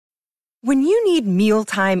When you need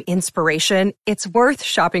mealtime inspiration, it's worth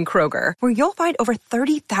shopping Kroger, where you'll find over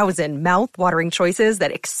 30,000 mouth-watering choices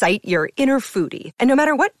that excite your inner foodie. And no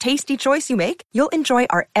matter what tasty choice you make, you'll enjoy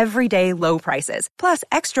our everyday low prices, plus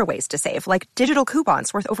extra ways to save, like digital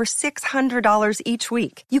coupons worth over $600 each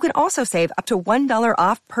week. You can also save up to $1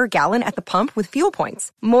 off per gallon at the pump with fuel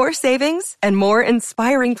points. More savings and more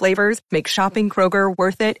inspiring flavors make shopping Kroger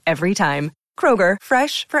worth it every time. Kroger,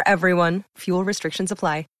 fresh for everyone. Fuel restrictions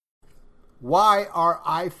apply. Why are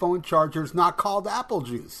iPhone chargers not called apple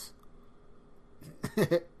juice?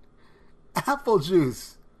 Apple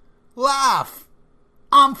juice. Laugh.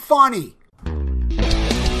 I'm funny.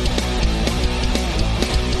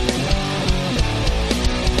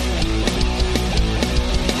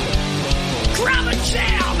 Grab a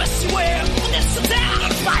jam, I swear, this is down.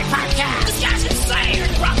 It's my podcast. This guy's insane.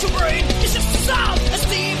 Rock to brain. It's just some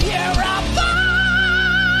Steve Viera.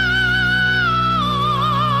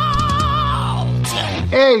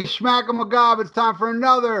 Hey, Schmack-a-Magob, it's time for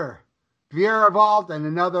another Viera Vault and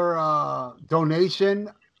another donation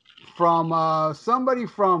from somebody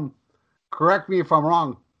from, correct me if I'm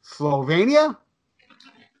wrong, Slovenia?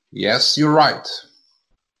 Yes, you're right.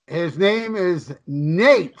 His name is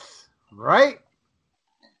Nate, right?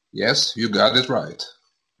 Yes, you got it right.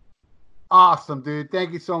 Awesome, dude.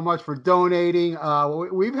 Thank you so much for donating.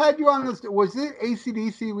 We've had you on this. Was it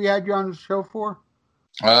AC/DC we had you on the show for?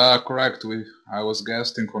 Correct. I was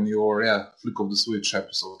guesting on your Flick of the Switch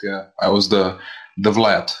episode. Yeah, I was the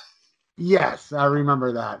Vlad. Yes, I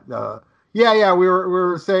remember that. We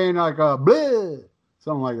were saying like bleh,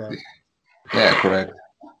 something like that. Yeah, correct.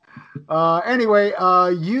 Anyway,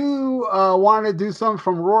 you want to do something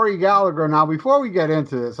from Rory Gallagher. Now, before we get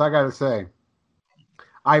into this, I got to say,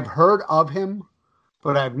 I've heard of him,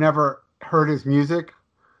 but I've never heard his music,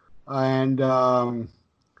 and.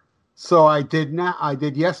 So I did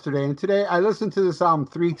yesterday, and today I listened to this album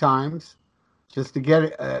 3 times just to get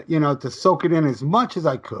it, to soak it in as much as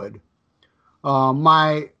I could.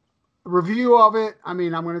 My review of it, I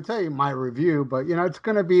mean, I'm going to tell you my review, but, it's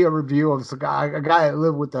going to be a review of a guy that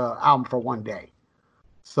lived with the album for one day.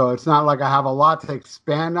 So it's not like I have a lot to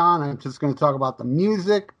expand on. I'm just going to talk about the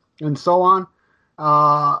music and so on.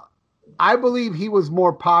 I believe he was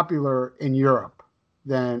more popular in Europe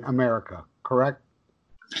than America, correct?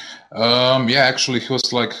 Actually, he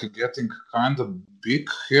was like getting kind of big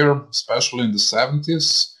here, especially in the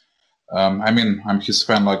 70s. I'm his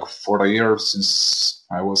fan like for a year since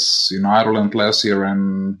I was in Ireland last year,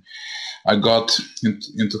 and I got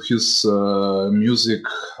into his music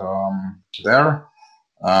there.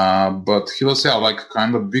 But he was like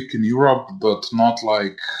kind of big in Europe, but not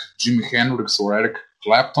like Jimi Hendrix or Eric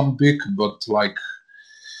Clapton big, but like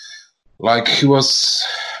he was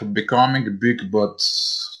becoming big, but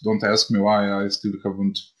don't ask me why. I still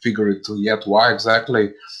haven't figured it yet why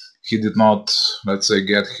exactly he did not, let's say,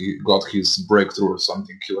 got his breakthrough or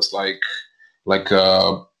something. He was like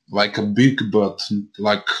a big, but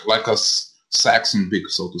like a Saxon big,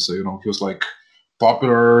 so to say. He was like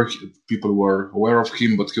popular. People were aware of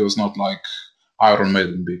him, but he was not like Iron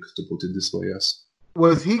Maiden big, to put it this way. Yes.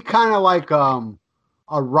 Was he kind of like a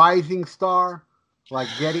rising star? Like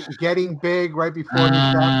getting big right before he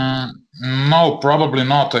started? No, probably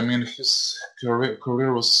not. I mean, his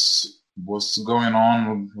career was going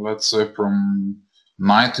on, let's say, from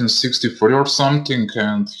 1963 or something,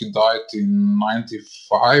 and he died in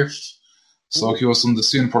 95. So he was on the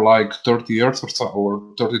scene for like 30 years or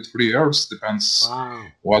 33 years, depends. Wow.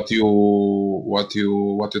 what you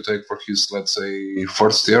take for his, let's say,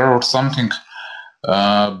 first year or something.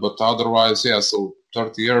 But otherwise, so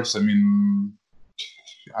 30 years. I mean,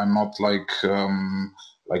 I'm not like a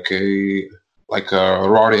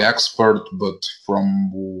Rory expert, but from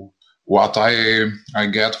what I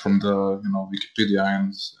get from the Wikipedia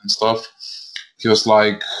and stuff, he was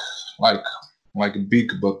like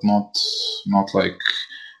big, but not like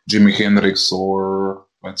Jimi Hendrix, or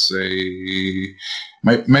let's say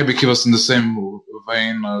maybe he was in the same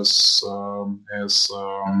vein as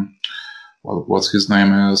what's his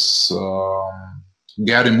name is.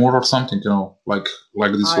 Gary Moore or something, like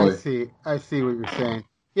this way. I see what you're saying.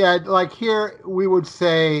 Yeah, like here we would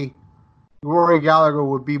say Rory Gallagher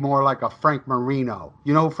would be more like a Frank Marino.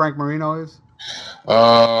 You know who Frank Marino is?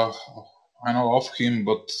 I know of him,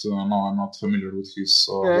 but no, I'm not familiar with his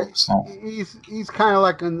works. No. He's kind of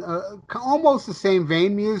like almost the same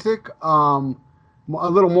vein music. A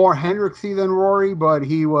little more Hendrixy than Rory, but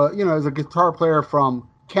he was, is a guitar player from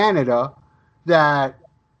Canada that.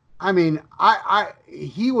 I mean,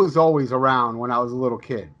 he was always around when I was a little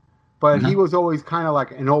kid, but he was always kind of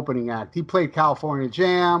like an opening act. He played California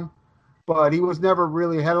Jam, but he was never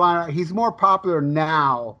really a headliner. He's more popular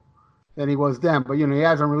now than he was then, but he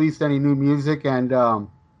hasn't released any new music, and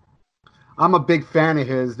I'm a big fan of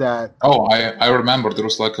his. I remember there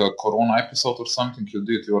was like a Corona episode or something you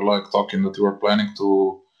did. You were like talking that you were planning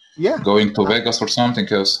to going to Vegas or something,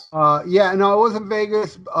 yes? No, it wasn't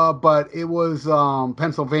Vegas, but it was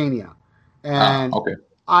Pennsylvania. And okay.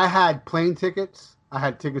 I had plane tickets, I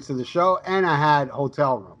had tickets to the show, and I had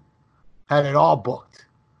hotel room. Had it all booked.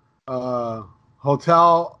 Hotel,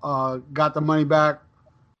 got the money back,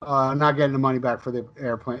 not getting the money back for the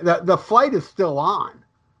airplane. The flight is still on,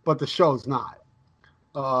 but the show's not.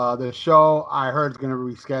 The show, I heard, is going to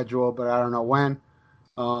reschedule, but I don't know when.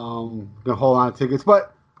 Going to hold on to tickets.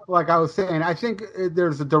 But like I was saying, I think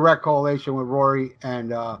there's a direct correlation with Rory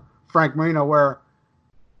and Frank Marino where,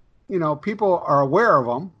 people are aware of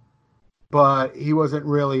him, but he wasn't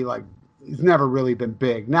really he's never really been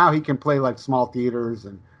big. Now he can play like small theaters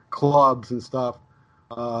and clubs and stuff.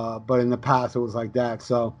 But in the past it was like that.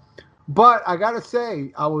 So, but I got to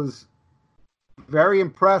say, I was very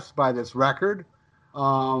impressed by this record.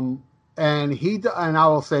 And I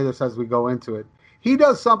will say this as we go into it. He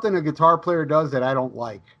does something a guitar player does that I don't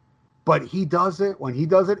like, but he does it. When he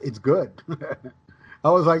does it, it's good. I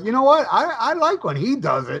was like, you know what? I like when he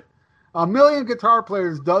does it. A million guitar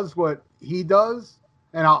players does what he does,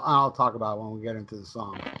 and I'll talk about it when we get into the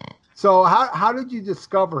song. So how did you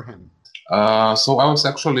discover him? So I was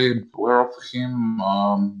actually aware of him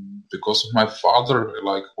because of my father.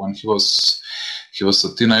 Like when he was a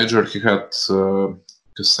teenager, he had a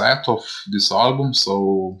cassette of this album,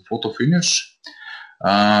 so Photo Finish.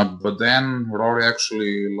 But then Rory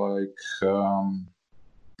actually fell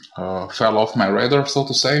off my radar, so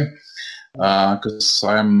to say, because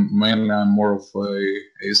I'm more of a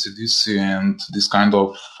AC/DC and this kind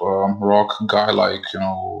of rock guy, like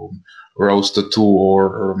Rose Tattoo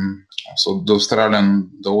or so the Australian,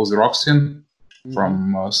 the Aussie rock scene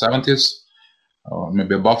from 70s,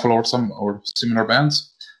 maybe a Buffalo or similar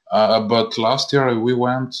bands. But last year we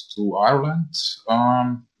went to Ireland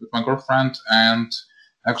with my girlfriend, and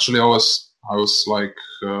actually I was like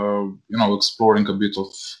exploring a bit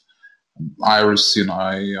of Irish scene.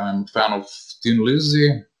 I'm a fan of Thin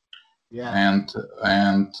Lizzy, and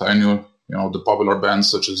I knew the popular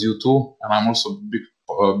bands such as U2, and I'm also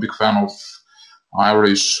a big fan of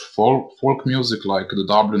Irish folk music like the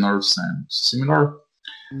Dubliners and similar.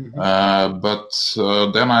 But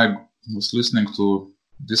then I was listening to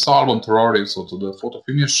this album, to Rory, so to the Photo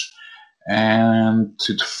Finish, and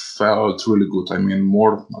it felt really good. I mean,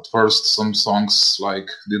 more at first, some songs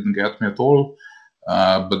didn't get me at all,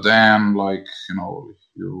 but then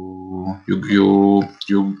you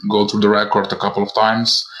go through the record a couple of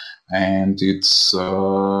times, and it's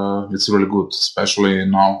really good. Especially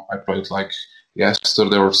now, I played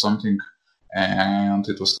yesterday or something, and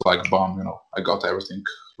it was bomb. I got everything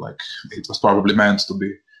like it was probably meant to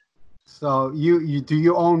be. So do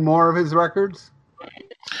you own more of his records?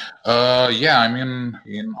 Yeah, I mean,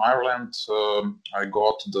 in Ireland, I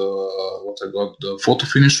got the Photo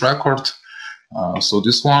Finish record. So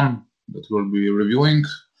this one that we'll be reviewing,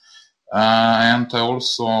 and I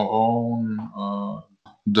also own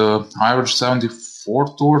the Irish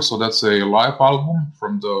 '74 tour. So that's a live album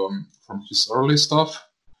from his early stuff.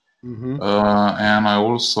 And I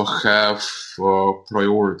also have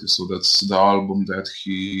Priority, so that's the album that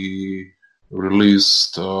he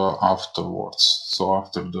released afterwards. So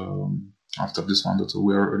after this one that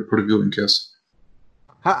we are reviewing, yes.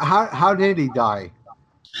 How did he die?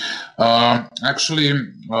 Actually,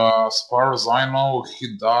 as far as I know,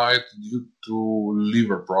 he died due to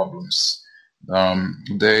liver problems.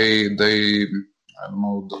 They I don't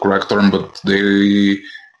know the correct term, but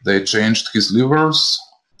they changed his livers.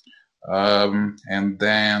 And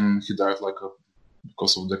then he died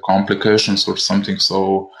because of the complications or something.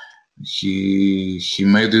 So he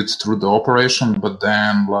made it through the operation, but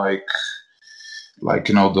then the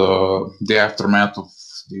aftermath of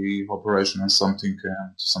the operation and something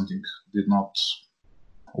did not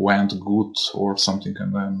went good or something,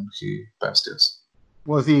 and then he passed. Yes.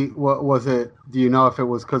 Was it? Do you know if it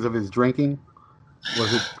was because of his drinking?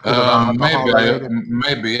 Was it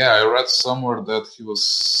maybe, yeah. I read somewhere that he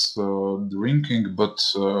was drinking, but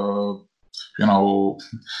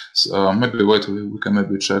maybe we can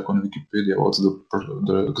maybe check on Wikipedia what's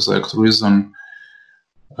the exact reason.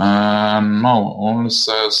 No, only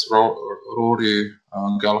says Rory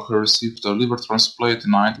Gallagher received a liver transplant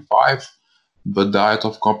in '95, but died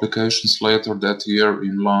of complications later that year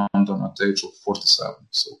in London at the age of 47.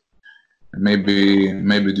 So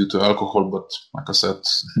maybe due to alcohol, but like I said,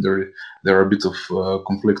 there are a bit of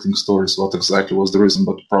conflicting stories what exactly was the reason,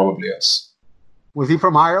 but probably yes. Was he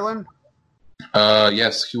from Ireland?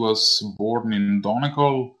 Yes, he was born in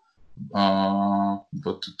Donegal,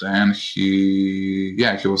 but then he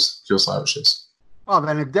was Irish. Yes. Oh,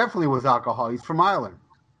 then it definitely was alcohol. He's from Ireland.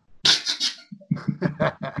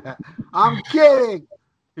 I'm kidding.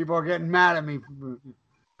 People are getting mad at me.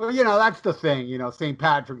 But, that's the thing. St.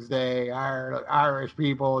 Patrick's Day, Irish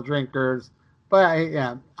people, drinkers. But,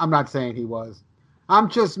 I'm not saying he was. I'm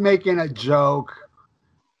just making a joke.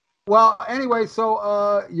 Well, anyway,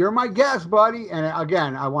 so you're my guest, buddy. And,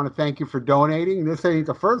 again, I want to thank you for donating. This ain't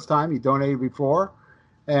the first time. You donated before.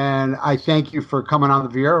 And I thank you for coming on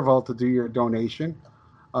the Viera Vault to do your donation.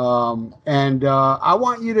 And I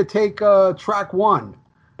want you to take track 1,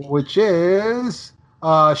 which is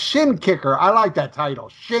Shin Kicker. I like that title,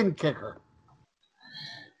 Shin Kicker.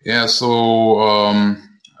 Yeah, so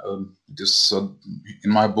this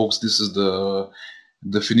in my books, this is the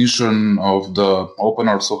definition of the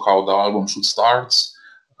opener, so how the album should start.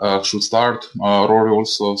 Rory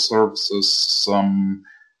also serves us some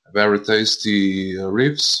very tasty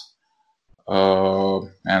riffs.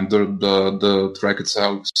 And the track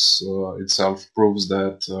itself proves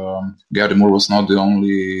that Gary Moore was not the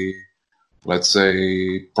only, let's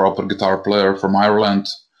say, proper guitar player from Ireland.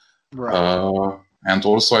 Right. And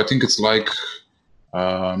also, I think it's like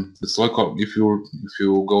if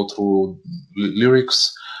you go through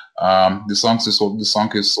lyrics, the song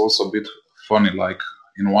is also a bit funny. Like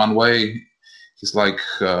in one way, he's like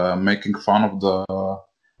making fun of the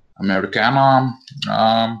Americana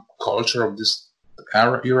culture of this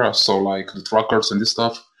era, so like the truckers and this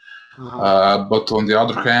stuff. But on the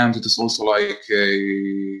other hand, it is also like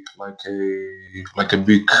a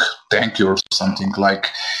big thank you or something,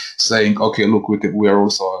 like saying, okay, look, we are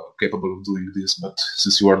also capable of doing this, but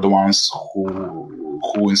since you are the ones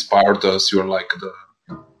who inspired us, you're like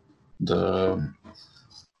the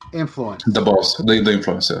influence, the boss, the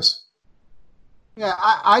influence. Yes. Yeah,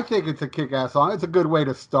 I think it's a kick-ass song. It's a good way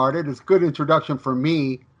to start it. It's a good introduction for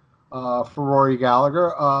me, for Rory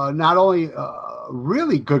Gallagher. Not only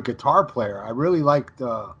really good guitar player, I really like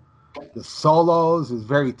the solos. Is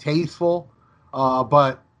very tasteful,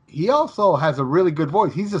 but he also has a really good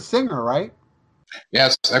voice. He's a singer, right?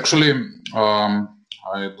 Yes, actually, I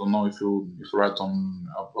don't know if you read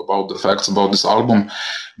about the facts about this album,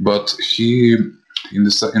 but he in the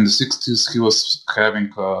 60s he was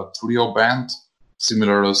having a trio band,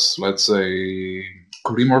 similar as, let's say,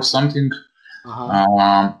 Cream or something.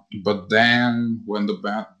 But then when the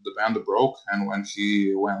band broke and when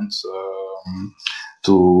he went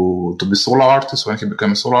to be solo artist, when he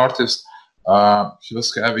became a solo artist, he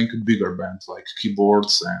was having a bigger band, like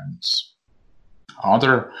keyboards and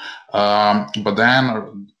other. But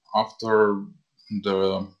then after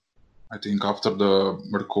the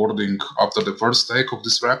recording, after the first take of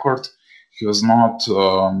this record, he was not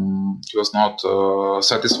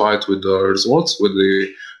satisfied with the results, with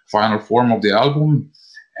the final form of the album,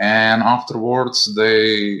 and afterwards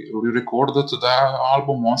they re-recorded the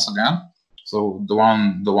album once again. So the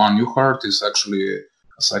one you heard is actually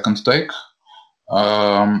a second take,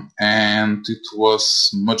 and it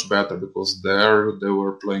was much better because there they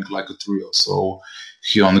were playing like a trio. So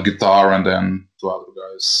he on the guitar and then two other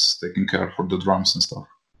guys taking care for the drums and stuff.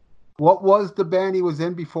 What was the band he was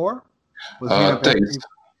in before? Taste.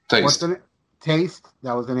 What's the name? Taste?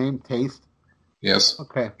 That was the name? Taste? Yes.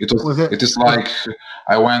 Okay. It is like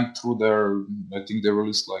I went through I think they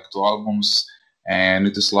released like 2 albums, and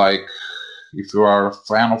it is like if you are a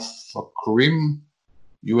fan of Cream,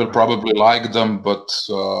 you will probably like them, but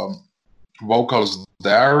vocals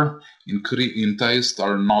there in Taste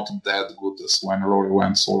are not that good as when Rory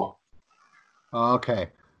went solo. Okay.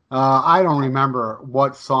 I don't remember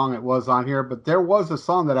what song it was on here, but there was a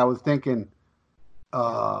song that I was thinking,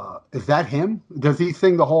 is that him? Does he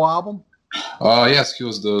sing the whole album? Yes, he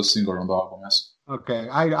was the singer on the album, yes. Okay.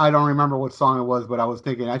 I don't remember what song it was, but I was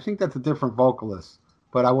thinking, I think that's a different vocalist,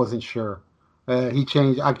 but I wasn't sure. He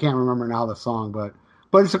changed. I can't remember now the song, but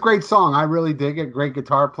it's a great song. I really dig it. Great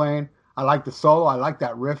guitar playing. I like the solo. I like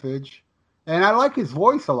that riffage. And I like his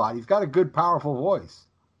voice a lot. He's got a good, powerful voice.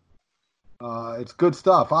 It's good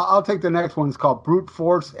stuff. I'll take the next one. It's called Brute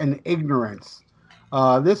Force and Ignorance.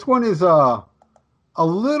 This one is a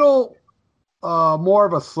little more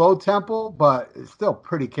of a slow tempo, but it's still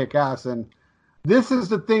pretty kick-ass. And this is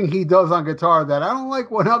the thing he does on guitar that I don't like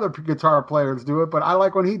when other guitar players do it, but I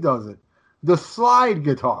like when he does it. The slide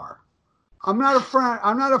guitar. I'm not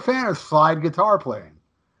a fan of slide guitar playing,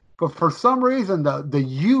 but for some reason the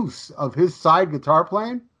use of his side guitar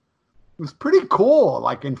playing, was pretty cool,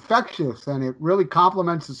 like infectious, and it really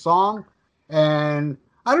complements the song. And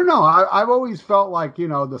I don't know, I've always felt like,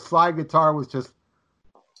 the slide guitar was just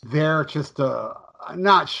there just to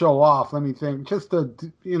not show off, let me think, just to,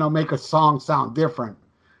 make a song sound different.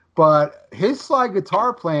 But his slide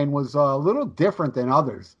guitar playing was a little different than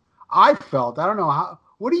others. I felt, I don't know,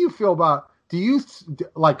 what do you feel about, do you,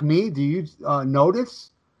 like me, do you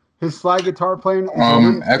notice his slide guitar playing is a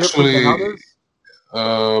little different than others?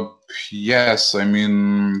 Yes, I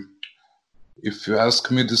mean, if you ask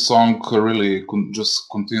me, the song really just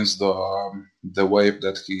contains the wave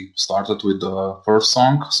that he started with the first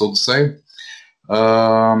song, so to say.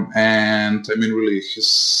 And I mean, really,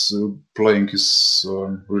 his playing is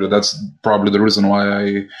really, that's probably the reason why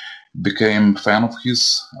I became a fan of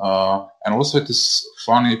his. And also, it is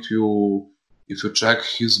funny if you check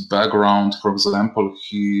his background. For example,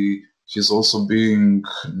 he's also being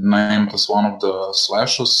named as one of the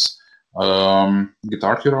Slash's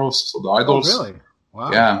guitar heroes, so the idols. Oh, really?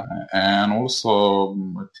 Wow. Yeah, and also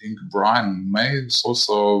I think Brian May is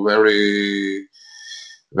also very,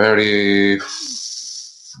 very,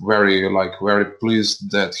 very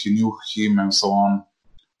pleased that he knew him and so on.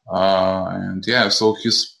 And yeah, so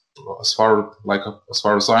he's, as far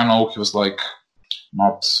as I know, he was like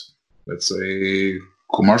not, let's say,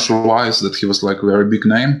 commercial wise, that he was like a very big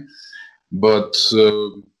name, but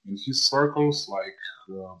in his circles, like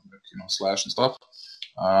Slash and stuff,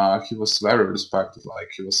 he was very respected. Like,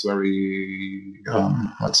 he was very,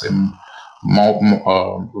 let's say,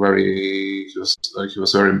 he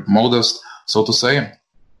was very modest, so to say.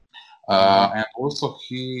 And also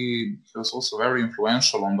he was also very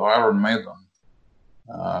influential on the Iron Maiden.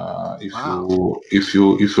 If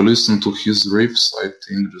you listen to his riffs, I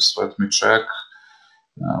think, just let me check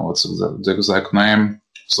what's the exact name.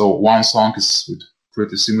 So one song is with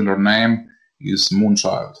pretty similar name is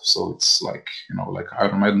Moonchild. So it's like, like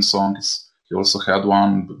Iron Maiden songs. He also had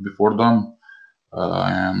one before them.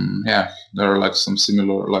 And yeah, there are like some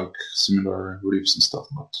similar riffs and stuff.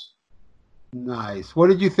 But nice. What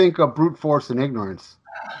did you think of Brute Force and Ignorance?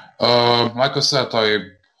 Like I said, I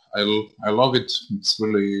love it. It's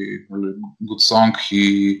really, really good song.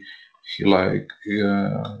 He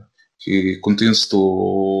continues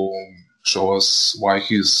to show us why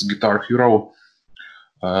he's guitar hero,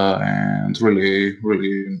 and really,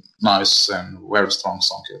 really nice and very strong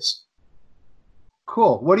song. Yes.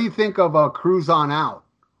 Cool. What do you think of Cruise On Out?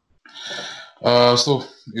 So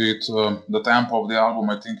the tempo of the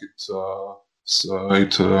album, I think it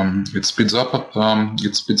speeds up.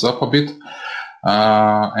 It speeds up a bit,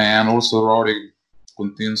 and also Rory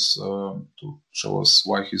continues to show us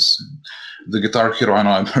why he's the guitar hero. I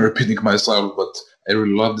know I'm repeating myself, but I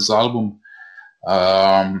really love this album.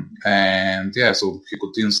 And yeah, so he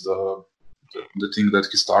continues the thing that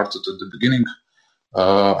he started at the beginning,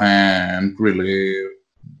 and really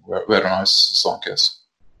very nice song. Yes.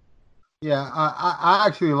 Yeah, I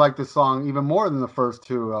actually like this song even more than the first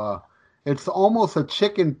two. It's almost a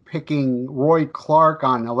chicken picking Roy Clark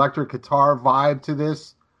on electric guitar vibe to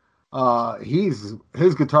this.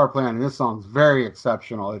 His guitar playing in this song is very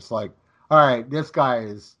exceptional. It's like, all right, this guy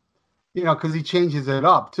is, because he changes it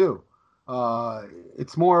up too.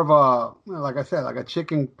 It's more of a, like I said, like a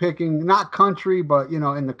chicken picking, not country, but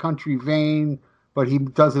in the country vein. But he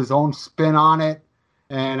does his own spin on it.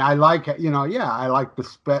 And I like, I like the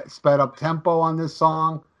sped up tempo on this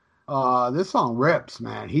song. This song rips,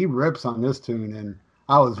 man. He rips on this tune, and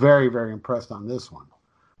I was very, very impressed on this one.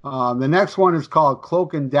 The next one is called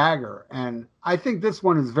Cloak and Dagger, and I think this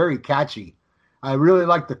one is very catchy. I really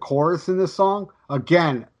like the chorus in this song.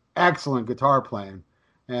 Again, excellent guitar playing.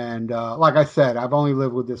 And like I said, I've only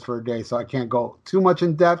lived with this for a day, so I can't go too much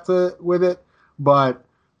in depth with it. But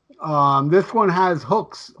this one has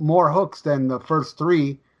more hooks than the first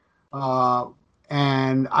three,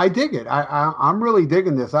 and I dig it. I'm really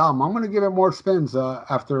digging this album. I'm going to give it more spins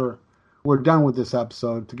after we're done with this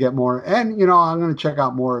episode to get more. And I'm going to check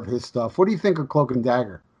out more of his stuff. What do you think of Cloak and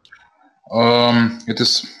Dagger? It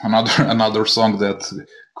is another song that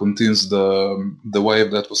contains the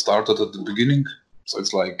wave that was started at the beginning. So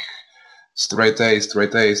it's like straight A,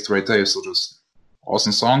 straight A, straight A. So just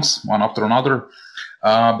awesome songs, one after another.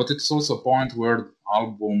 But it's also a point where the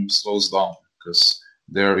album slows down, because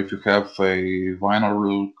there, if you have a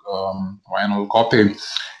vinyl copy,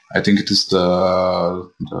 I think it is the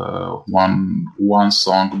one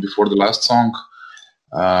song before the last song,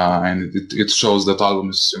 and it shows that album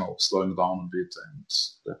is slowing down a bit, and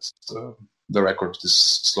that's the record is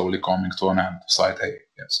slowly coming to an end. Side A,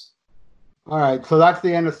 yes. All right, so that's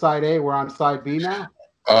the end of side A. We're on side B now.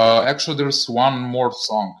 Actually, there's one more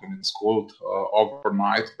song, and it's called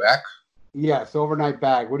Overnight Back. Yes, Overnight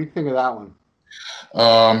Bag. What do you think of that one?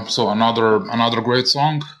 So another great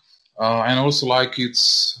song, and I also like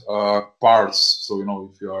its parts. So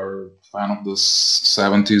if you are a fan of the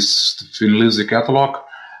 '70s Thin Lizzy catalog,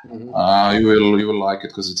 Hmm. you will like it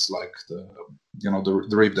because it's like the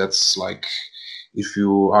riff that's like, if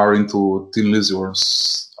you are into Thin Lizzy or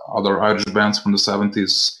other Irish bands from the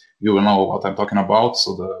 '70s, you will know what I'm talking about.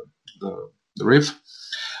 So the riff,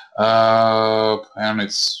 and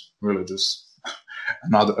it's really just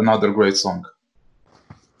another great song.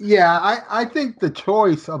 Yeah, I think the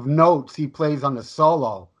choice of notes he plays on the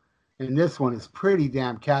solo in this one is pretty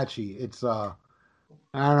damn catchy. It's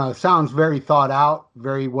I don't know, it sounds very thought out,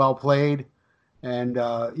 very well played, and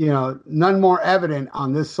none more evident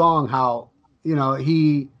on this song how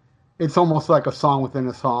he it's almost like a song within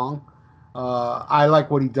a song. I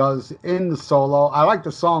like what he does in the solo. I like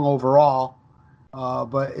the song overall,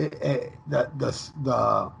 but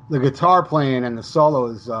the guitar playing and the solo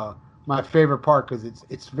is my favorite part because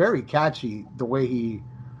it's very catchy the way he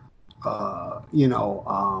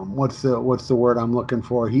what's the word I'm looking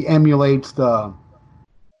for? He emulates the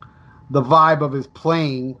vibe of his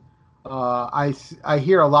playing. I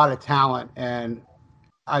hear a lot of talent, and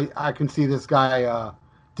I can see this guy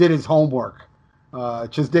did his homework.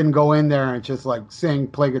 Just didn't go in there and just like sing,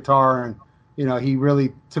 play guitar, and he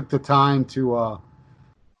really took the time to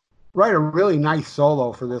write a really nice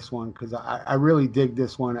solo for this one because I really dig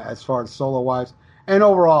this one as far as solo wise, and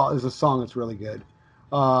overall is a song that's really good.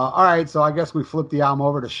 All right, so I guess we flip the album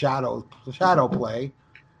over to Shadow Play,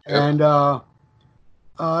 Yep. and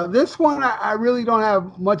this one I really don't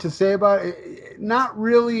have much to say about it. Not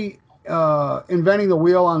really inventing the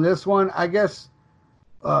wheel on this one. I guess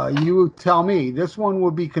you tell me. This one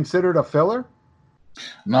would be considered a filler.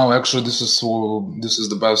 No, actually, this is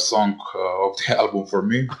the best song of the album for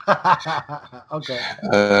me. Okay.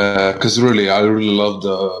 Because really, I really love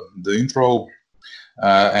the intro,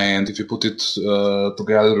 and if you put it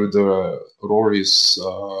together with Rory's,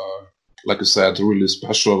 like I said, really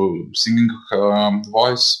special singing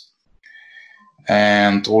voice,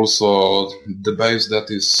 and also the bass that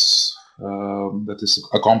is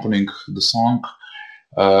accompanying the song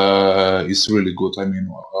is really good. I mean,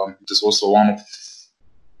 it is also one of,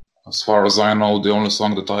 as far as I know, the only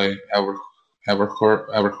song that I ever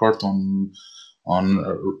heard on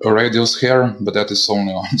radios here, but that is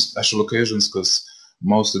only on special occasions because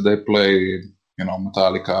mostly they play,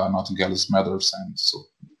 Metallica, Nothing Else Matters, and so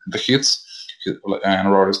the hits.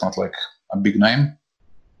 And Rory is not like a big name,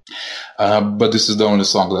 but this is the only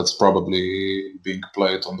song that's probably being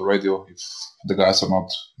played on the radio if the guys are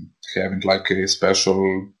not having like a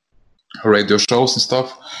special radio shows and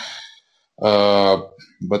stuff. Uh,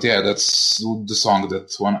 but yeah, that's the song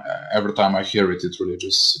that every time I hear it, it really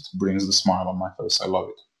just it brings the smile on my face. I love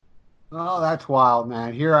it. Oh, that's wild,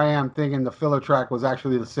 man. Here I am thinking the filler track was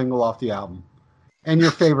actually the single off the album and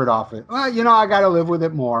your favorite off it. Well, I got to live with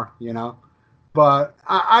it more. But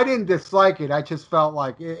I didn't dislike it. I just felt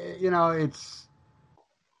like, it's,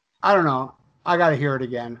 I don't know. I got to hear it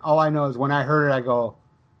again. All I know is when I heard it, I go,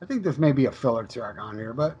 I think this may be a filler track on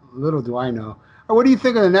here, but little do I know. Or what do you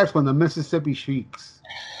think of the next one, the Mississippi Sheiks?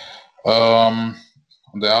 Um,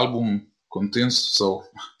 the album contains, so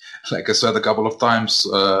like I said a couple of times,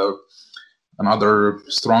 another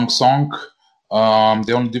strong song.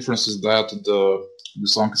 The only difference is that the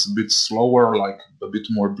song is a bit slower, like a bit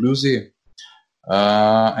more bluesy.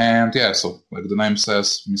 And yeah, so like the name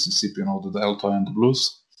says, Mississippi, the Delta and the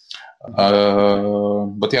blues.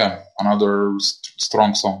 But yeah, another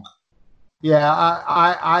strong song. Yeah,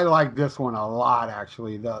 I like this one a lot,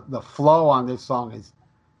 actually. The flow on this song is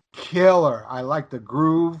killer. I like the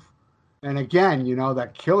groove. And again,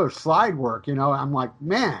 that killer slide work, I'm like,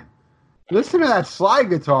 man, listen to that slide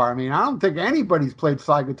guitar. I mean, I don't think anybody's played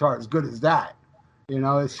slide guitar as good as that.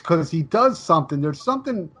 It's because he does something. There's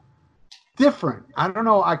something different. I don't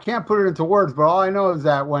know. I can't put it into words, but all I know is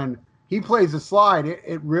that when he plays a slide,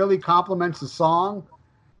 it really complements the song.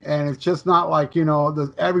 And it's just not like,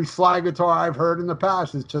 every slide guitar I've heard in the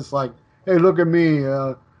past is just like, hey, look at me.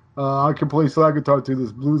 I can play slide guitar to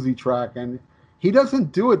this bluesy track. And he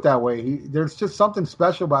doesn't do it that way. There's just something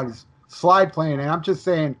special about his slide playing. And I'm just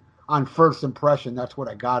saying, on first impression, that's what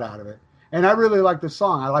I got out of it. And I really like the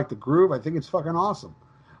song. I like the groove. I think it's fucking awesome.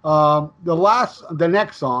 The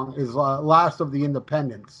next song is Last of the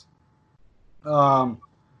Independents.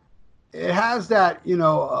 It has that,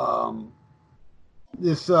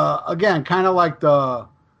 this again, kind of like the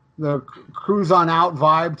Cruise on Out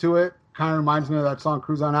vibe to it. Kind of reminds me of that song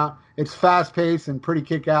Cruise on Out. It's fast paced and pretty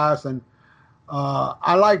kick ass, and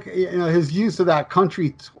I like his use of that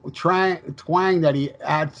country twang that he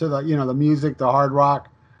adds to the music, the hard rock,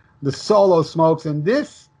 the solo smokes, and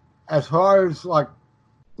this, as far as like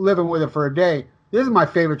living with it for a day, this is my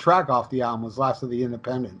favorite track off the album. Was "Last of the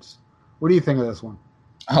Independents." What do you think of this one?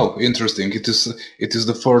 Oh, interesting. It is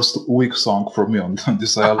the first weak song for me on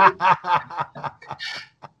this album.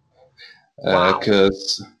 Wow.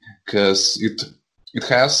 Because it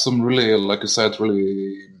has some really, like I said,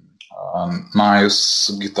 really nice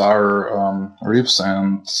guitar riffs,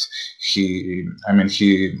 and he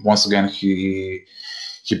once again he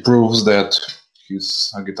proves that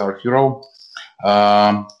he's a guitar hero.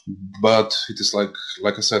 But it is like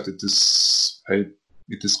I said, it is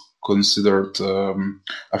considered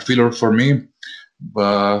a filler for me.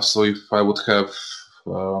 But so if I would have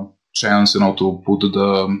chance, to put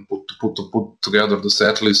together the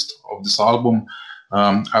set list of this album,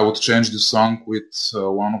 I would change the song with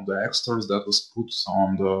one of the extras that was put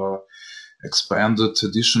on the expanded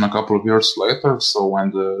edition a couple of years later. So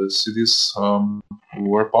when the CDs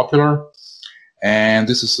were popular, and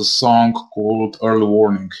this is a song called "Early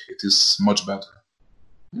Warning." It is much better.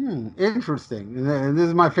 Interesting. And this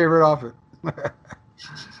is my favorite off it.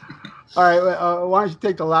 All right, why don't you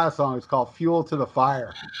take the last song? It's called "Fuel to the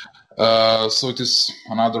Fire." So it is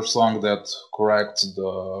another song that corrects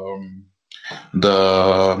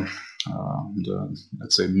the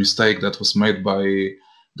let's say mistake that was made by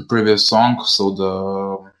the previous song. So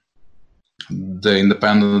the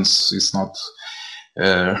Independence is not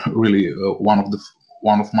really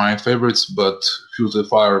one of my favorites, but "Fuel to the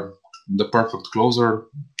Fire," the perfect closer,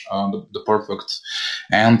 the perfect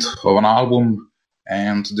end of an album.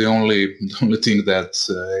 And the only thing that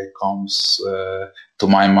comes to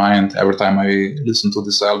my mind every time I listen to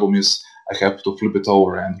this album is I have to flip it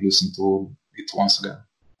over and listen to it once again.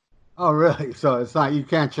 Oh, really? So it's not, you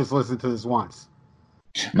can't just listen to this once.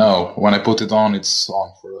 No, when I put it on, it's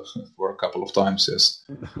on for a couple of times. Yes.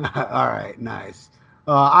 All right, nice.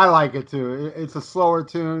 I like it too. It's a slower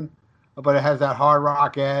tune, but it has that hard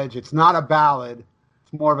rock edge. It's not a ballad.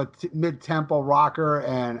 It's more of a mid-tempo rocker,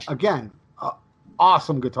 and again,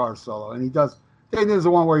 awesome guitar solo. And this is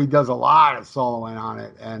the one where he does a lot of soloing on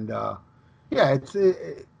it, and yeah,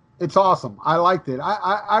 it's awesome. I liked it.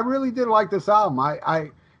 I really did like this album. And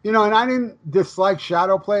I didn't dislike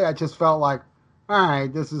Shadowplay. I just felt like, all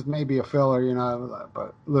right, this is maybe a filler,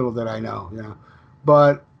 but little did I know,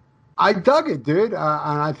 But I dug it, dude, and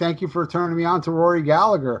I thank you for turning me on to Rory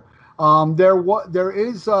Gallagher. There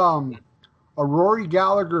is a Rory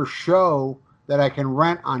Gallagher show that I can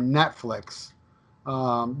rent on Netflix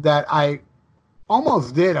that I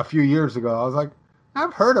almost did a few years ago. I was like,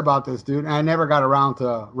 I've heard about this dude, and I never got around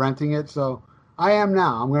to renting it, so I am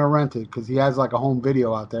now. I'm going to rent it because he has like a home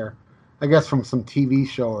video out there, I guess from some TV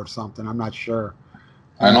show or something. I'm not sure.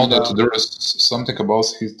 I know that there is something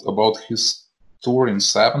about his tour in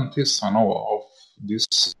 '70s. I know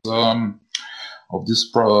of this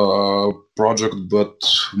project, but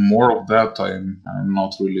more of that I'm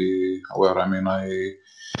not really aware. I mean,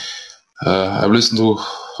 I've listened to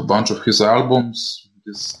a bunch of his albums.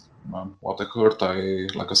 This what I heard,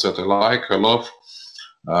 like I said, I love.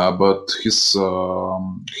 But his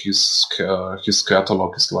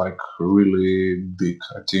catalog is like really big.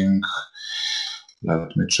 I think.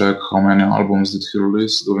 Let me check how many albums did he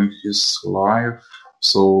release during his life.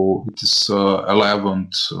 So it is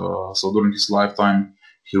 11. So during his lifetime,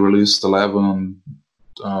 he released 11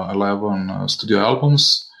 studio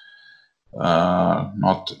albums.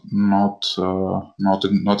 Not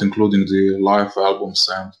including the live albums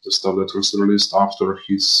and the stuff that was released after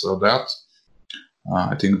his death.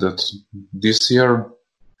 I think that this year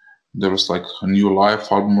there was like a new live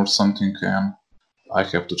album or something, and I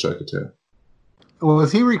have to check it here.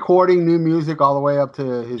 Was he recording new music all the way up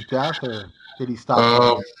to his death, or did he stop?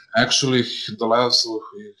 Actually, he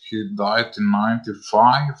died in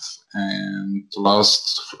 '95, and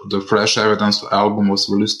the Fresh Evidence album was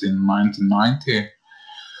released in 1990.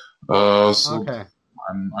 So okay.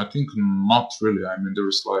 I think not really. I mean, there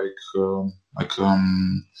is an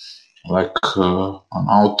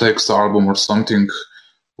outtakes album or something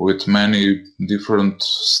with many different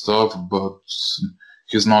stuff, but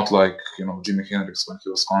he's not like Jimi Hendrix when he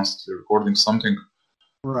was constantly recording something.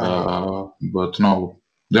 Right. But no,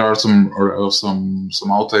 there are some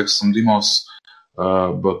outtakes, some demos,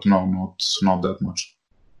 but no, not that much.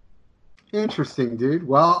 Interesting, dude.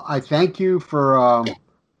 Well, I thank you for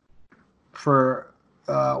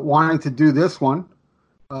wanting to do this one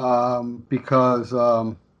because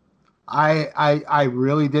I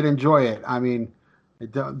really did enjoy it. I mean, I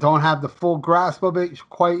don't have the full grasp of it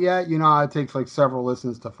quite yet. It takes like several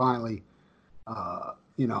listens to finally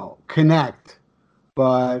connect.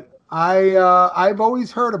 But I've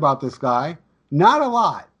always heard about this guy. Not a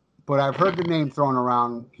lot, but I've heard the name thrown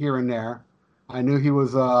around here and there. I knew he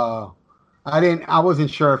was I wasn't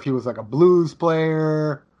sure if he was like a blues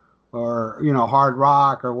player or hard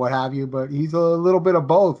rock or what have you, but he's a little bit of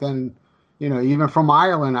both. And even from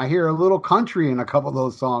Ireland, I hear a little country in a couple of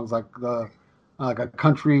those songs, like a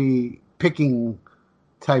country picking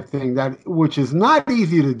type thing, which is not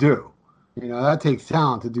easy to do. That takes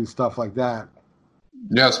talent to do stuff like that.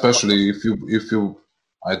 Yeah, especially if you,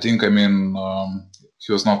 I think,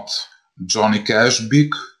 he was not Johnny Cash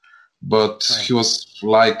big, but Right. he was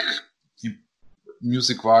like,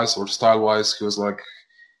 music wise or style wise, he was like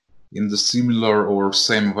in the similar or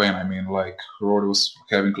same vein. I mean, like Rory was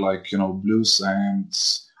having like blues and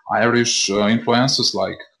Irish influences,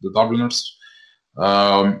 like the Dubliners.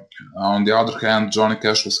 On the other hand, Johnny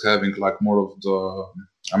Cash was having like more of the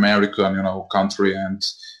American, country and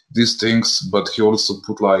these things, but he also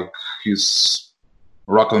put like his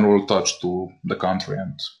rock and roll touch to the country,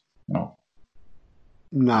 and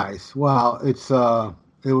Nice. Well, he's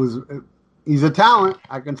a talent,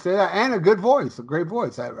 I can say that, and a good voice, a great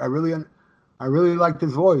voice. I really liked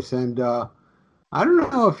his voice, and I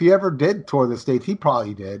don't know if he ever did tour the States. He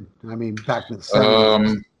probably did. I mean, back in the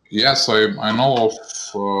 70s. Yes, I know of.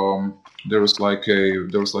 There was like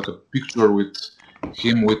a picture with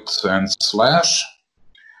him and Slash.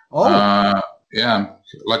 Oh, yeah,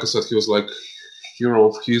 like I said, he was like hero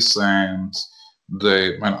of his, and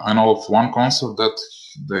I know of one concert that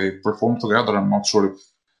they performed together. I'm not sure if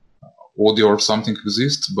audio or something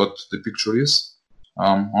exists, but the picture is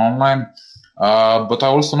online. But I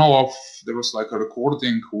also know of there was like a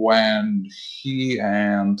recording when he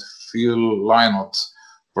and Phil Lynott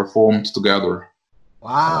performed together.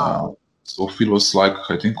 wow. So Phil was like,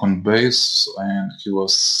 I think, on bass, and he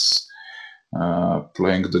was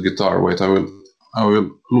playing the guitar. Wait, I will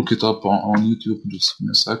look it up on YouTube. Just give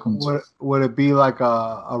me a second. Would it be like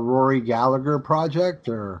a Rory Gallagher project,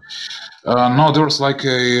 or? No, there was like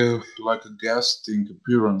a guesting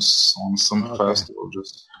appearance on some festival.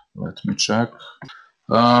 Just let me check.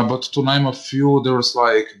 But to name a few, there was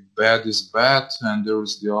like Bad is Bad, and there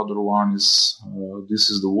is the other one is This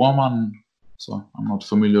is the Woman. So I'm not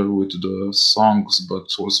familiar with the songs, but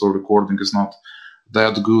also recording is not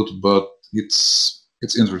that good, but it's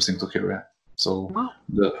interesting to hear. Yeah. So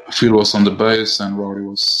Phil was on the bass and Rory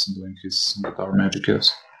was doing his guitar magic.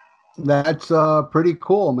 Yes. That's pretty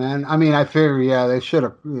cool, man. I mean, I figure, they should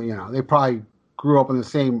have, they probably grew up in the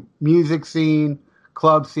same music scene,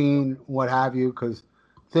 club scene, what have you, because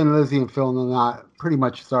Thin Lizzy and Phil Lynott pretty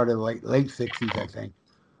much started late 60s, I think.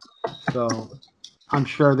 So I'm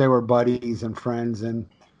sure they were buddies and friends, and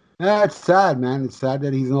it's sad, man. It's sad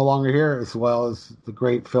that he's no longer here, as well as the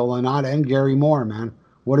great Phil Lynott and Gary Moore, man.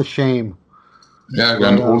 What a shame. Yeah,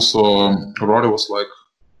 and also Rory was like,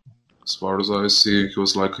 as far as I see, he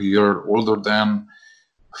was like a year older than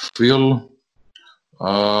Phil.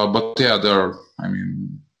 But yeah,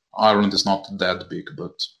 Ireland is not that big,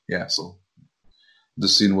 but yeah, so the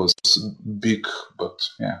scene was big, but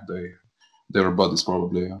yeah, they were buddies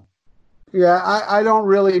probably. Yeah. Yeah, I don't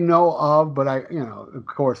really know of, but of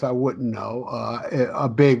course I wouldn't know a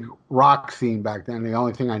big rock scene back then. The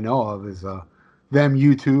only thing I know of is them,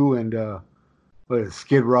 U2, and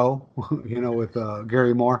Skid Row, with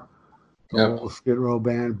Gary Moore, the whole Skid Row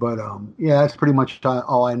band. But that's pretty much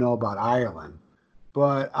all I know about Ireland.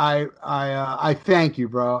 But I thank you,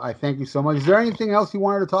 bro. I thank you so much. Is there anything else you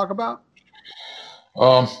wanted to talk about?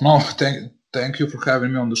 No, thank you for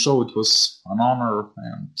having me on the show. It was an honor,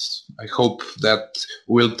 and I hope that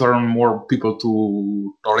will turn more people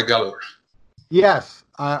to Rory Gallagher. Yes,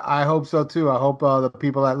 I hope so too. I hope the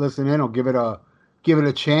people that listen in will give it a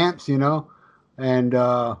chance, And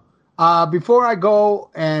before I go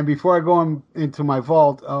into my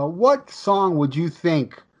vault, what song would you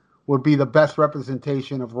think would be the best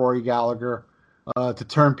representation of Rory Gallagher to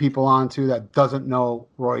turn people on to that doesn't know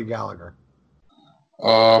Rory Gallagher?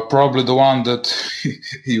 Probably the one that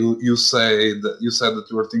you said that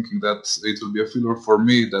you were thinking that it will be a filler for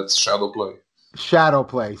me. That's Shadow Play. Shadow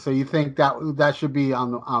Play. So you think that should be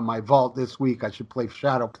on my vault this week? I should play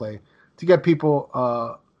Shadow Play to get people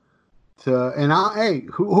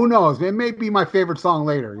who knows? It may be my favorite song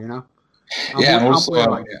later.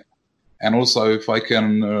 And also if I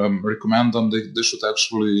can recommend them, they should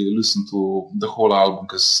actually listen to the whole album,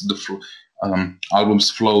 because the album's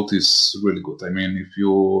float is really good. I mean, if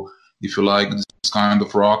you like this kind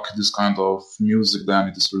of rock, this kind of music, then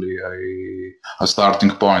it is really a starting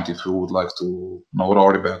point if you would like to know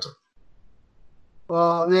Rory better.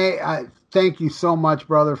 Well, Nate, thank you so much,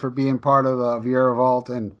 brother, for being part of the Viera Vault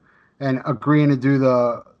and agreeing to do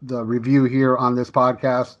the review here on this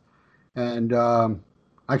podcast. And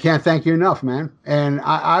I can't thank you enough, man. And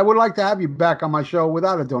I would like to have you back on my show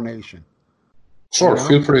without a donation. Sure,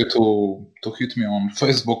 feel free to hit me on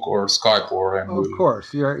Facebook or Skype, and of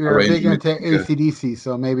course, you're big into AC/DC,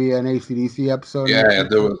 so maybe an AC/DC episode. Yeah,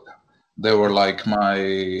 they were like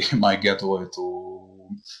my getaway to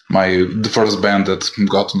the first band that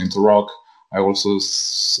got me into rock. I also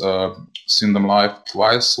seen them live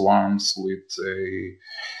twice. Once with a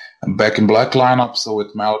Back in Black lineup, so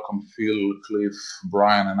with Malcolm, Phil, Cliff,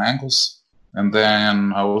 Brian, and Angus. And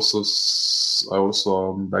then I also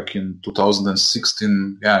back in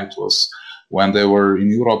 2016, it was when they were in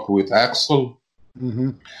Europe with Axel. Mm-hmm.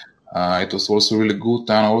 It was also really good.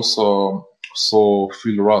 And I also saw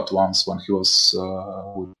Phil Roth once when he was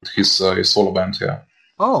with his solo band. Yeah.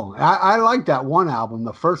 Oh, I like that one album,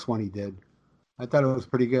 the first one he did. I thought it was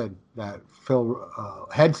pretty good. That Phil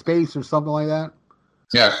Headspace or something like that.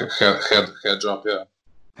 Yeah, Heads Up. Yeah.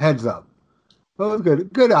 Heads Up. Well, it was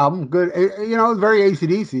good album. Good, it was very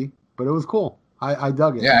AC/DC, but it was cool. I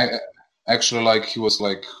dug it. Yeah, actually, like he was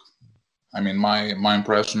like, I mean, my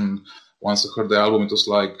impression once I heard the album, it was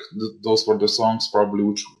like those were the songs probably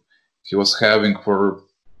which he was having for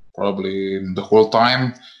probably the whole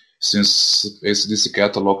time, since AC/DC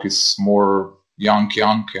catalog is more Young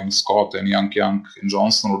and Scott and Young and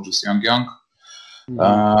Johnson, or just Young.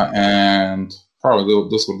 Mm-hmm. And probably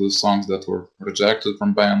those were the songs that were rejected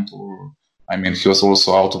from band, or I mean, he was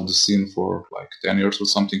also out of the scene for like 10 years or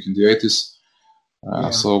something in the 80s.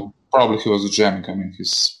 So probably he was jamming. I mean,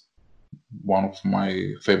 he's one of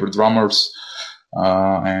my favorite drummers.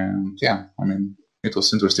 And yeah, I mean, it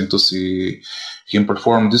was interesting to see him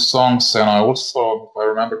perform these songs. And I also, if I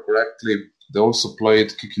remember correctly, they also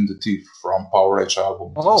played Kicking the Teeth from Power H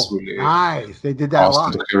album. Oh, really nice. They did that awesome a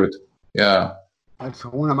lot. To hear it. Yeah. That's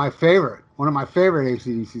one of my favorite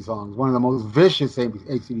AC/DC songs. One of the most vicious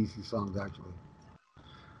AC/DC songs, actually.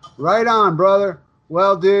 Right on, brother.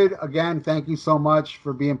 Well, dude, again, thank you so much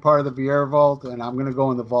for being part of the Viera Vault. And I'm going to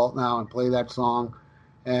go in the vault now and play that song.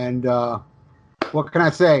 And what can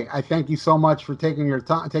I say? I thank you so much for taking the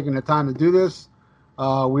time to do this.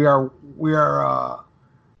 We are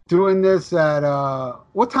doing this at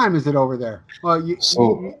what time is it over there? Well,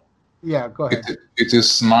 yeah, go ahead. It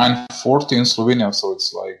is 9:40 in Slovenia, so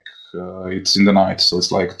it's like it's in the night, so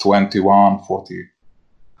it's like 21:40.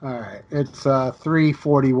 All right, it's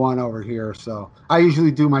 3:41 over here. So I usually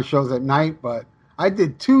do my shows at night, but I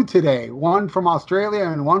did 2 today. One from Australia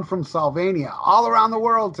and one from Slovenia, all around the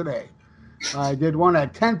world today. I did one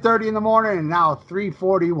at 10:30 in the morning, and now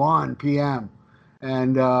 3:41 p.m.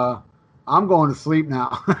 And I'm going to sleep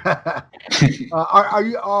now. Are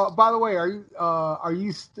you? By the way, are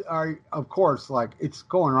you? Of course, like it's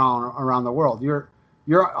going around the world.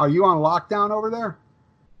 Are you on lockdown over there?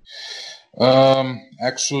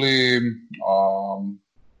 Actually,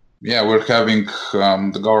 we're having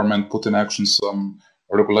the government put in action some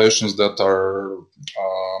regulations that are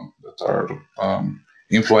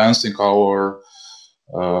influencing our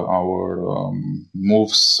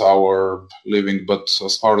moves, our living. But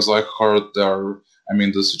as far as I heard,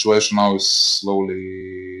 the situation now is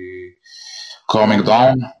slowly calming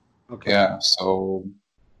down. Okay. Yeah, so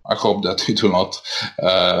I hope that it will not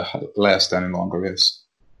last any longer. Yes.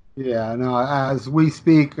 Yeah, no. As we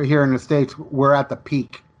speak here in the States, we're at the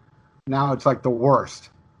peak. Now it's like the worst.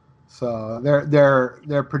 So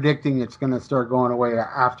they're predicting it's going to start going away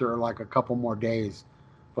after like a couple more days.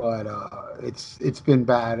 But it's been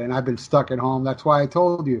bad, and I've been stuck at home. That's why I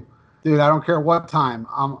told you, dude. I don't care what time.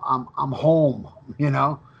 I'm home.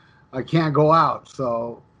 I can't go out.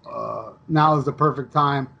 So now is the perfect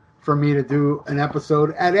time for me to do an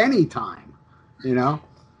episode at any time.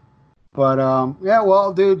 But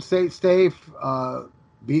well, dude, stay safe.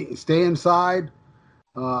 Stay inside.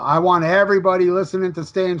 I want everybody listening to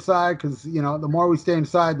stay inside because the more we stay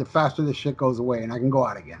inside, the faster this shit goes away, and I can go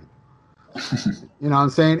out again. You know what I'm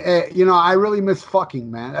saying? I really miss fucking,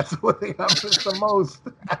 man. That's what I miss the most.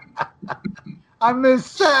 I miss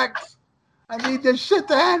sex. I need this shit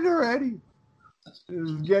to end already. It's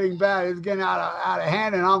getting bad. It's getting out of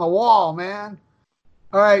hand and on the wall, man.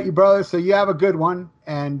 All right, you brothers. So you have a good one.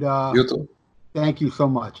 And you too. Thank you so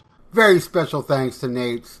much. Very special thanks to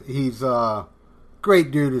Nate. He's a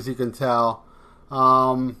great dude, as you can tell.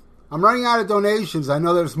 I'm running out of donations. I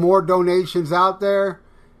know there's more donations out there.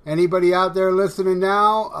 Anybody out there listening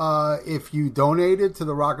now, if you donated to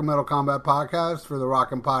the Rock and Metal Combat Podcast for the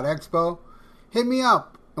Rock and Pod Expo, hit me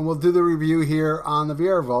up and we'll do the review here on the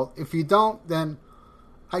Viera Vault. If you don't, then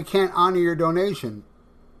I can't honor your donation.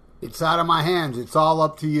 It's out of my hands. It's all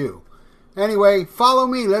up to you. Anyway, follow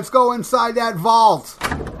me. Let's go inside that vault.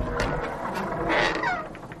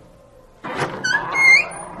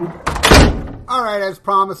 All right, as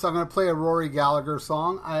promised, I'm going to play a Rory Gallagher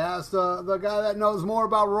song. I asked the guy that knows more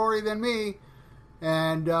about Rory than me,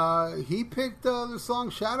 and he picked the song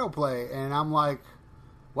Shadow Play. And I'm like,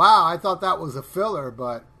 wow, I thought that was a filler,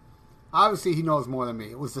 but obviously he knows more than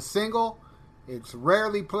me. It was a single. It's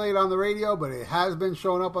rarely played on the radio, but it has been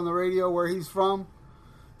showing up on the radio where he's from.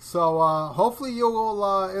 So hopefully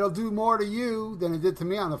it'll do more to you than it did to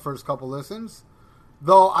me on the first couple listens.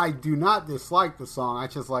 Though I do not dislike the song. I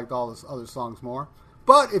just liked all the other songs more.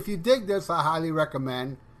 But if you dig this, I highly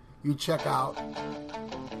recommend you check out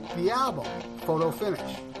the album, Photo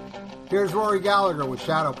Finish. Here's Rory Gallagher with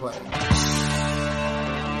Shadow Play.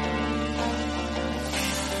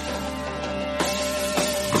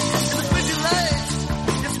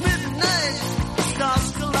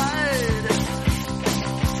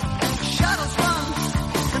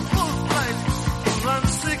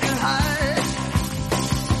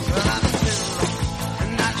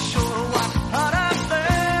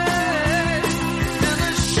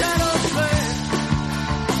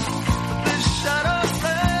 Shadow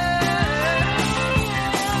play.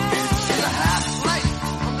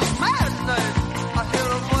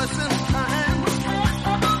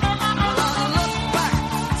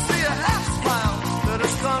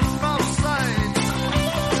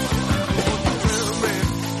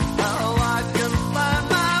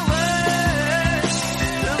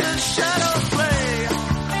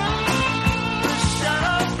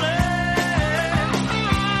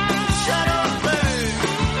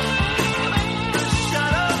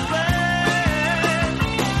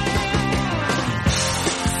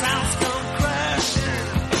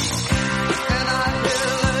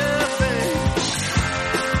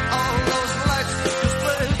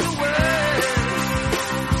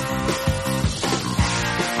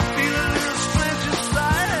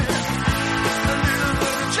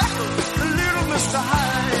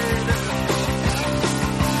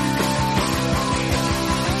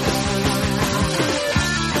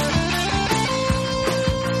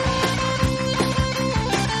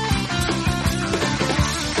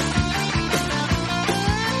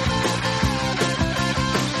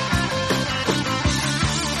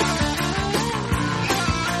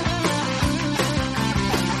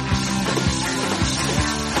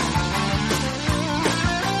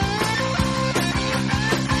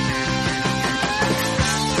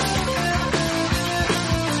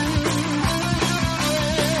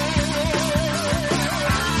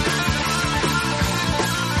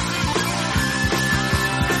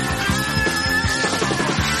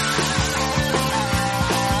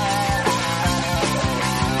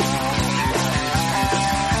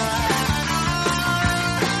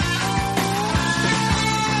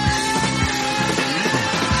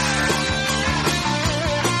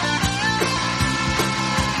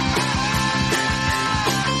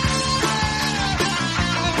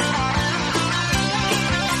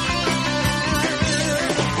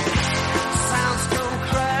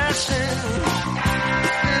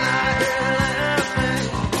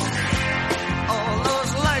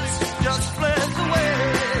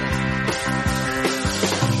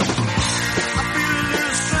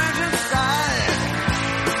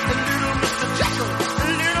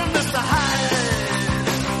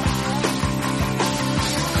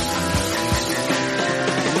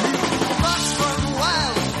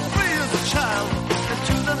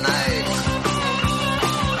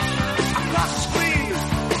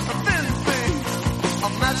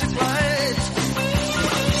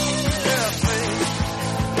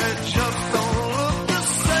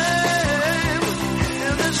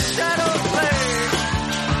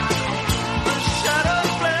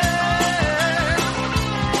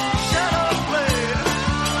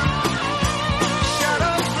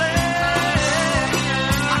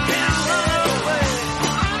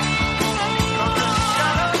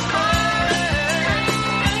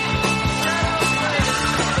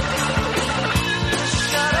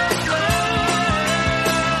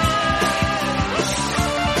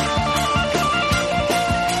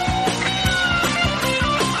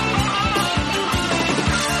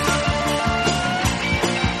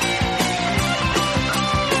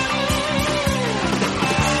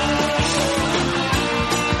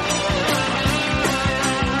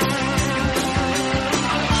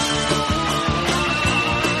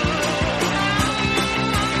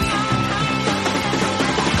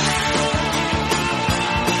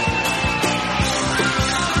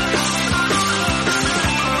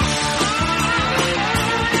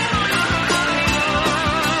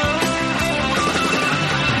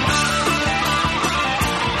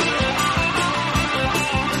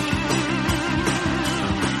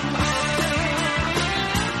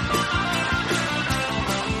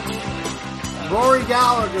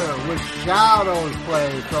 Gallagher with Shadows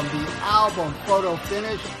Play from the album Photo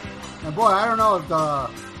Finish. And boy, I don't know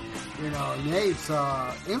if Nate's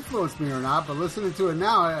influenced me or not, but listening to it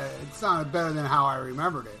now, it sounded better than how I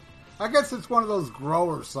remembered it. I guess it's one of those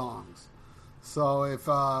grower songs. So if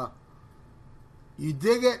you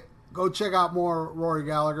dig it, go check out more Rory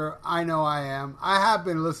Gallagher. I know I am. I have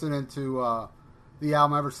been listening to the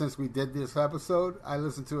album ever since we did this episode. I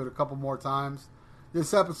listened to it a couple more times.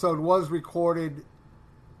 This episode was recorded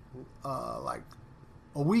like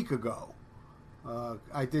a week ago.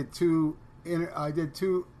 I did two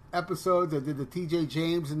episodes. I did the TJ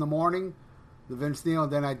James in the morning, the Vince Neil,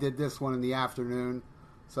 and then I did this one in the afternoon.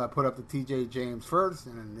 So I put up the TJ James first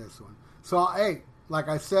and then this one. So, hey, like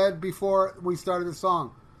I said before we started the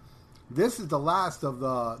song, this is the last of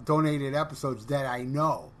the donated episodes that I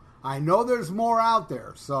know. I know there's more out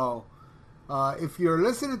there. So if you're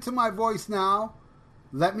listening to my voice now,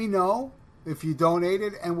 let me know if you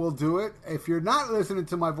donated and we'll do it. If you're not listening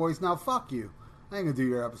to my voice now, fuck you. I ain't going to do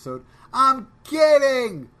your episode. I'm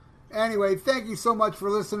kidding. Anyway, thank you so much for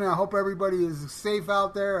listening. I hope everybody is safe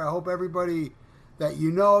out there. I hope everybody that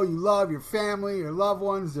you know, you love, your family, your loved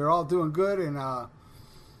ones, they're all doing good. And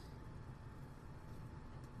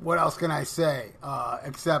what else can I say?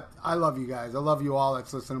 Except I love you guys. I love you all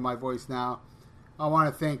that's listening to my voice now. I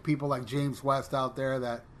want to thank people like James West out there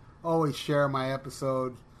that always share my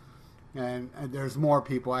episode. And there's more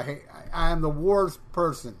people. I am the worst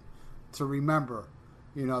person to remember,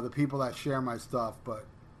 the people that share my stuff. But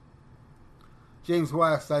James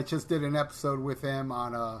West, I just did an episode with him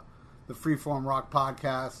on the Freeform Rock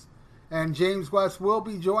podcast. And James West will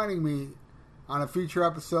be joining me on a future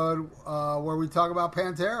episode where we talk about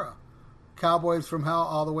Pantera. Cowboys from Hell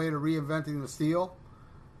all the way to Reinventing the Steel.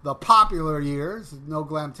 The popular years. No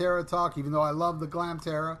Glamterra talk, even though I love the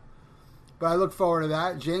Glamterra. But I look forward to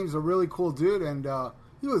that. James is a really cool dude, and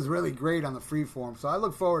he was really great on the Freeform. So I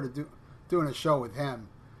look forward to doing a show with him.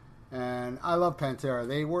 And I love Pantera.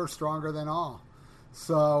 They were stronger than all.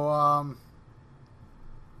 So,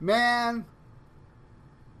 man,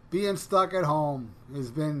 being stuck at home has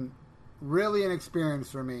been really an experience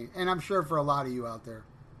for me. And I'm sure for a lot of you out there.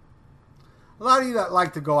 A lot of you that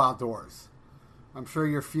like to go outdoors. I'm sure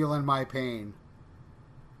you're feeling my pain.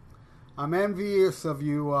 I'm envious of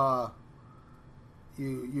you,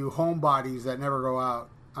 you homebodies that never go out.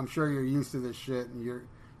 I'm sure you're used to this shit and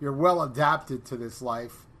you're well adapted to this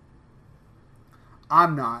life.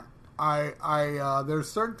 I'm not. There's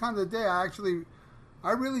certain times of the day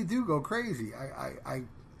I really do go crazy.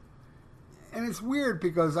 And it's weird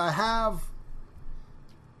because I have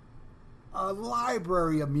a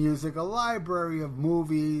library of music, a library of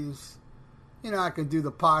movies. I can do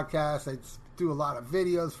the podcast. I do a lot of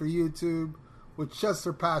videos for YouTube, which just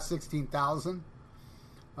surpassed 16,000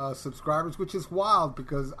 subscribers, which is wild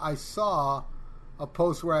because I saw a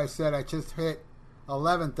post where I said I just hit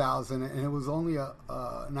 11,000 and it was only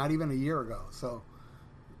not even a year ago. So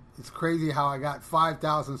it's crazy how I got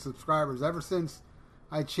 5,000 subscribers ever since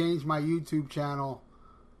I changed my YouTube channel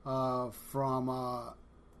from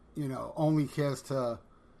Only Kiss to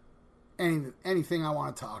anything I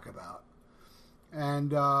want to talk about.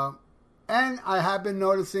 And I have been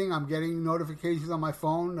noticing I'm getting notifications on my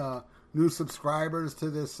phone, new subscribers to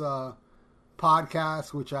this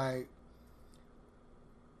podcast, which I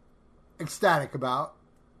ecstatic about,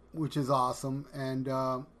 which is awesome. And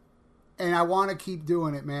I want to keep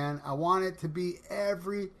doing it, man. I want it to be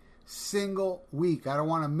every single week. I don't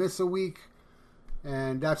want to miss a week.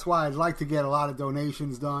 And that's why I'd like to get a lot of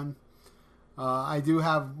donations done. I do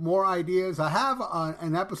have more ideas. I have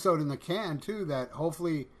an episode in the can, too, that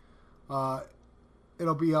hopefully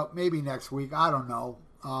it'll be up maybe next week. I don't know.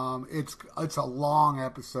 It's a long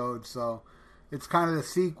episode, so it's kind of the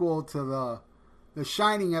sequel to the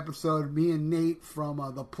Shining episode me and Nate from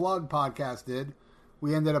the Plug podcast did.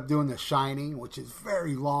 We ended up doing The Shining, which is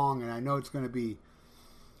very long, and I know it's going to be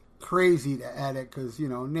crazy to edit because,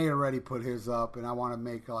 Nate already put his up, and I want to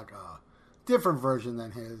make like a different version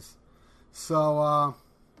than his. So,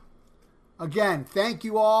 again, thank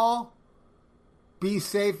you all. Be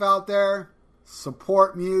safe out there.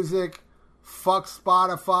 Support music. Fuck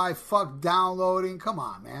Spotify. Fuck downloading. Come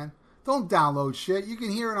on, man. Don't download shit. You can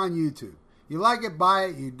hear it on YouTube. You like it, buy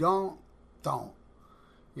it. You don't.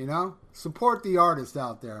 Support the artist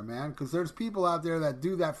out there, man. Because there's people out there that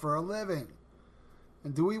do that for a living.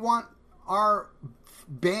 And do we want our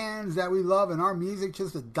bands that we love and our music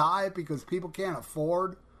just to die because people can't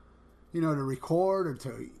afford to record or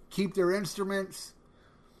to keep their instruments?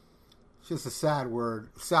 It's just a sad word.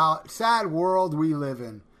 Sad world we live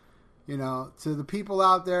in. You know, to the people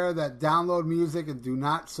out there that download music and do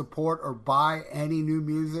not support or buy any new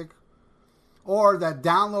music, or that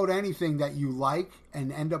download anything that you like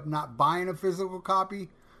and end up not buying a physical copy,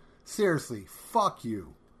 seriously, fuck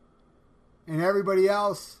you. And everybody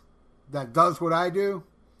else that does what I do,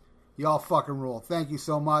 y'all fucking rule. Thank you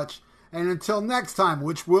so much. And until next time,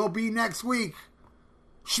 which will be next week,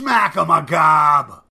 schmack 'em a gob.